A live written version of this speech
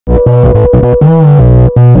Hey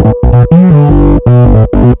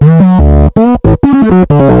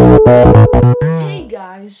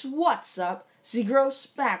guys, what's up?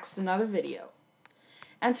 Zgross back with another video.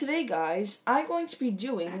 And today guys, I'm going to be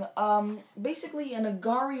doing basically an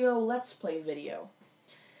Agario Let's Play video.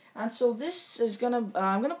 And so this is I'm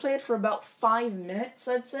gonna play it for about 5 minutes,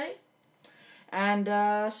 I'd say. And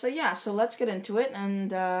so let's get into it,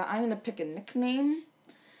 and I'm gonna pick a nickname.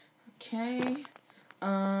 Okay.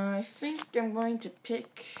 I think I'm going to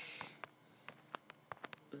pick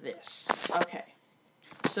this. Okay.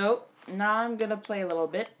 So, now I'm going to play a little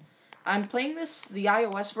bit. I'm playing the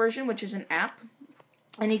iOS version, which is an app,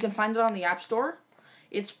 and you can find it on the App Store.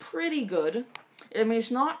 It's pretty good. I mean, it's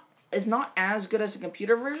not as good as the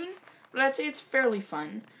computer version, but I'd say it's fairly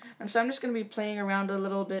fun. And so I'm just going to be playing around a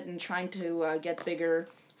little bit and trying to get bigger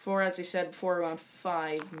for, as I said before, around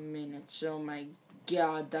 5 minutes. Oh my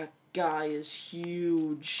god, that guy is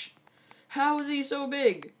huge. How is he so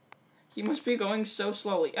big? He must be going so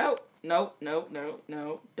slowly. Oh, no,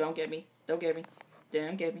 don't get me, don't get me,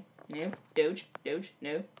 no, Doge,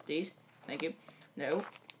 no, please, thank you, no.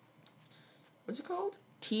 What's it called?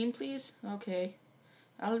 Team, please? Okay.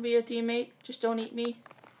 I'll be your teammate, just don't eat me.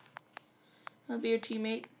 I'll be your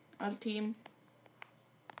teammate, I'll team.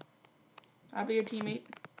 I'll be your teammate.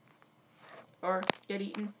 Or get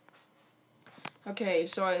eaten. Okay,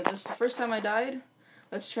 so this is the first time I died.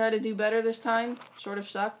 Let's try to do better this time. Sort of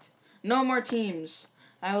sucked. No more teams.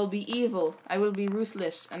 I will be evil. I will be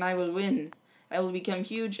ruthless, and I will win. I will become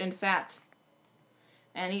huge and fat.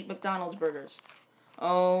 And eat McDonald's burgers.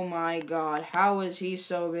 Oh my god, how is he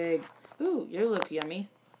so big? Ooh, you look yummy.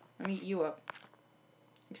 Let me eat you up.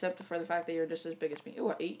 Except for the fact that you're just as big as me. Ooh,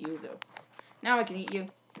 I ate you, though. Now I can eat you.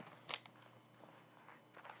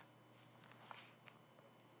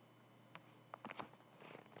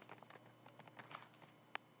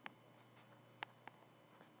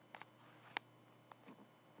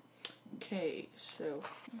 Okay, so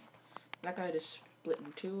that guy just split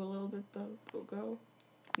in two a little bit ago.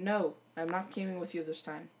 No, I'm not teaming with you this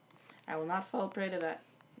time. I will not fall prey to that.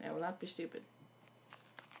 I will not be stupid.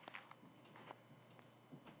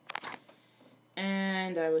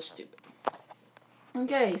 And I was stupid.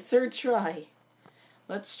 Okay, third try.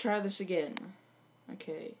 Let's try this again.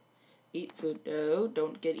 Okay. Eat food. No,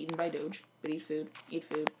 don't get eaten by Doge. But eat food. Eat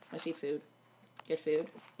food. Let's eat food. Get food.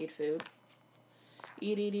 Eat food.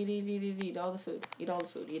 Eat all the food. Eat all the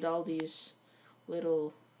food. Eat all these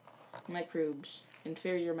little microbes.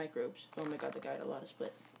 Inferior microbes. Oh my god, the guy had a lot of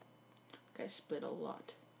split. The guy split a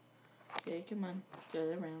lot. Okay, come on. Get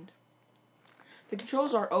around. The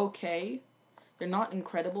controls are okay. They're not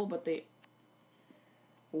incredible, but they...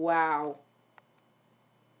 Wow.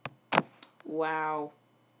 Wow.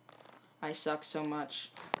 I suck so much.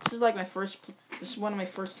 This is like this is one of my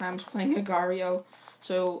first times playing Agario.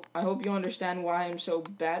 So, I hope you understand why I'm so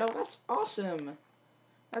bad. Oh, that's awesome.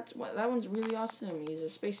 That one's really awesome. He's a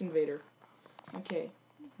space invader. Okay.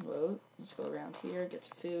 Well, let's go around here, get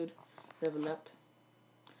some food, level up.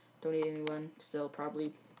 Don't eat anyone, because they'll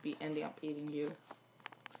probably be ending up eating you.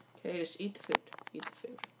 Okay, just eat the food. Eat the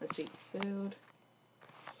food. Let's eat the food.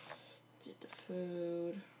 Let's eat the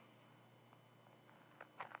food.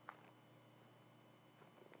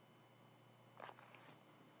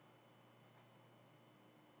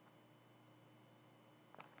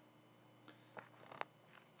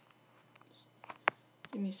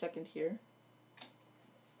 Give me a second here.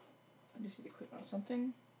 I just need to click on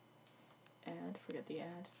something. Add, forget the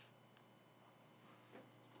ad.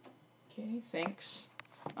 Okay, thanks.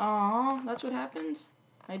 Aww, that's what happened?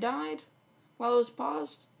 I died while it was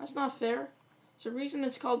paused? That's not fair. There's a reason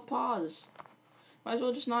it's called pause. Might as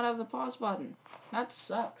well just not have the pause button. That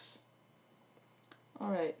sucks.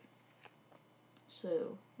 Alright.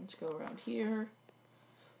 So, let's go around here.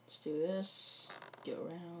 Let's do this. Go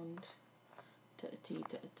around.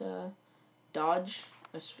 Dodge.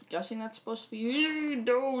 I'm guessing that's supposed to be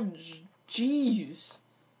dodge. Jeez.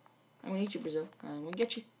 I'm gonna eat you, Brazil. I'm gonna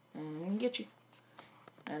get you. I'm gonna get you.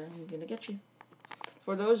 And I'm gonna get you.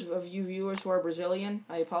 For those of you viewers who are Brazilian,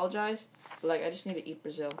 I apologize. But like, I just need to eat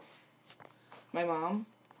Brazil. My mom,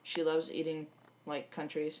 she loves eating like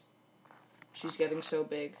countries. She's getting so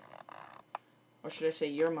big. Or should I say,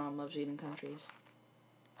 your mom loves eating countries.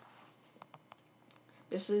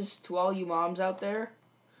 This is to all you moms out there.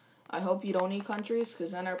 I hope you don't eat countries,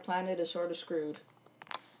 because then our planet is sort of screwed.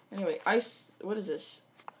 Anyway, what is this?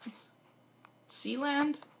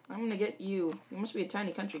 Sealand? I'm gonna get you. You must be a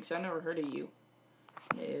tiny country, because I've never heard of you.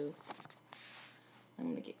 No. I'm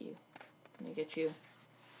gonna get you. I'm gonna get you.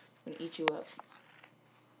 I'm gonna eat you up.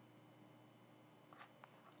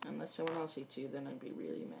 Unless someone else eats you, then I'd be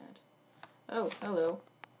really mad. Oh, hello.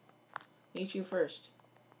 Eat you first.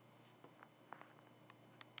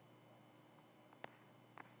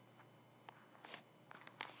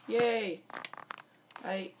 Yay!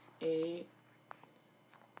 I ate.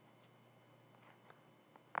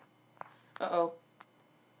 Uh-oh.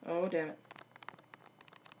 Oh, damn it.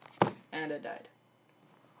 And I died.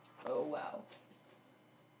 Oh, wow.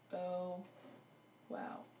 Oh,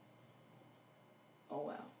 wow. Oh,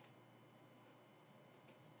 wow.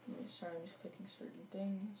 Sorry, I'm just clicking certain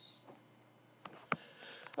things.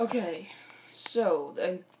 Okay, so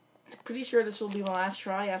I'm pretty sure this will be my last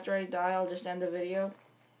try. After I die, I'll just end the video.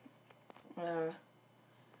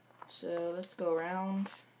 So let's go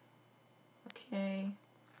around. Okay.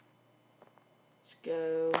 Let's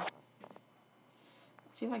go. Let's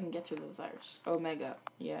see if I can get through the virus. Omega.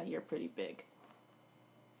 Yeah, you're pretty big.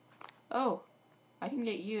 Oh, I can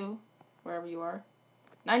get you, wherever you are.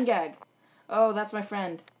 9gag. Oh, that's my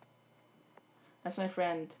friend. That's my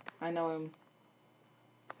friend. I know him.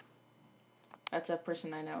 That's a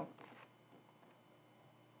person I know.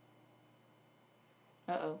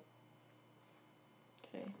 Uh-oh.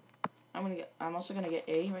 Okay. I'm also gonna get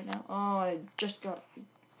A right now. Oh, I just got...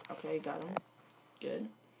 Okay, got him. Good.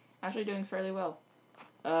 Actually doing fairly well.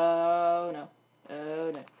 Oh, no.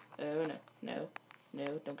 Oh, no. Oh, no. No. No,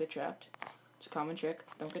 don't get trapped. It's a common trick.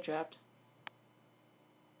 Don't get trapped.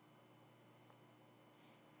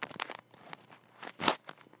 Let's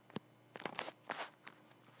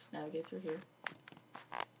navigate through here.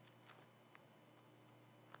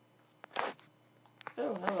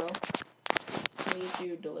 Oh, hello. I'll eat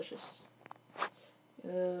you, delicious.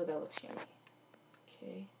 Oh, that looks yummy.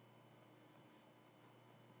 Okay.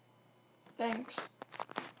 Thanks.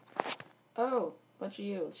 Oh, bunch of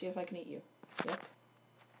you. Let's see if I can eat you. Yep.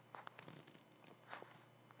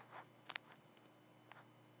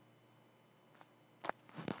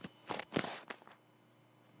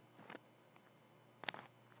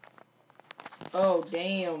 Oh,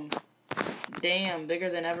 damn. Damn, bigger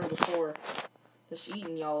than ever before. Just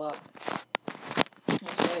eating y'all up.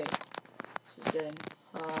 Okay. This is getting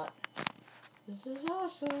hot. This is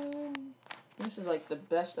awesome. This is like the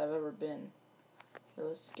best I've ever been. So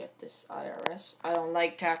let's get this IRS. I don't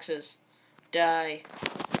like taxes. Die.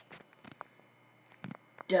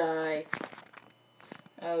 Die.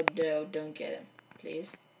 Oh, no, don't get him.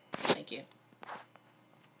 Please. Thank you.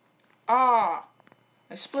 Ah!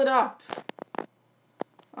 I split up.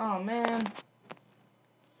 Oh, man.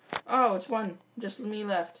 Oh, it's one. Just me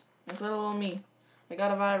left. There's little old me. I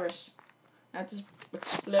got a virus. I have to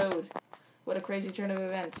explode. What a crazy turn of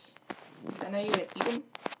events. Can I eat it? Eat him?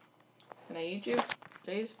 Can I eat you?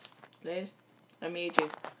 Please? Please? Let me eat you.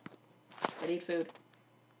 I need food.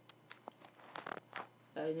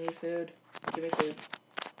 I need food. Give me food.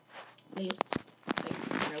 Please.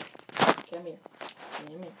 Nope. Come here. Come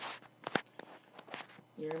here.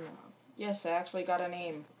 Your mom. Yes, I actually got a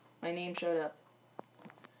name. My name showed up.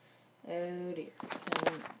 Oh dear.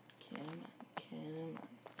 Come on. Come on. Come on.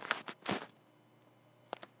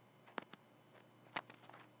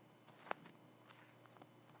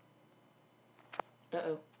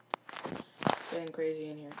 Uh-oh. It's getting crazy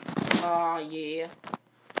in here. Aw, yeah.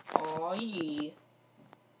 Aw, yeah.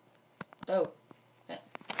 Oh.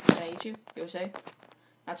 Can I eat you? USA?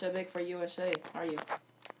 Not so big for USA, are you?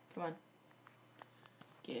 Come on.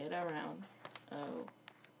 Get around. Oh.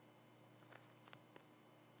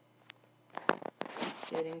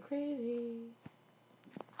 Getting crazy.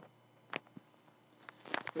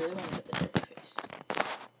 Really want to get the dead face.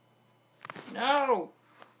 No!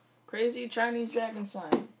 Crazy Chinese dragon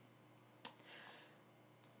sign.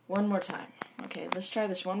 One more time. Okay, let's try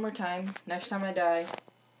this one more time. Next time I die.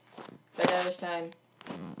 If I die this time,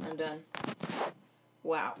 I'm done.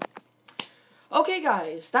 Wow. Okay,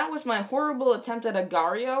 guys, that was my horrible attempt at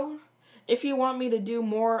Agario. If you want me to do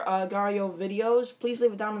more Agario videos, please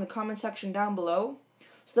leave it down in the comment section down below.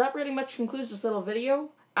 So that pretty much concludes this little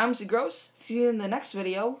video. I'm Gross. See you in the next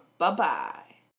video. Bye-bye.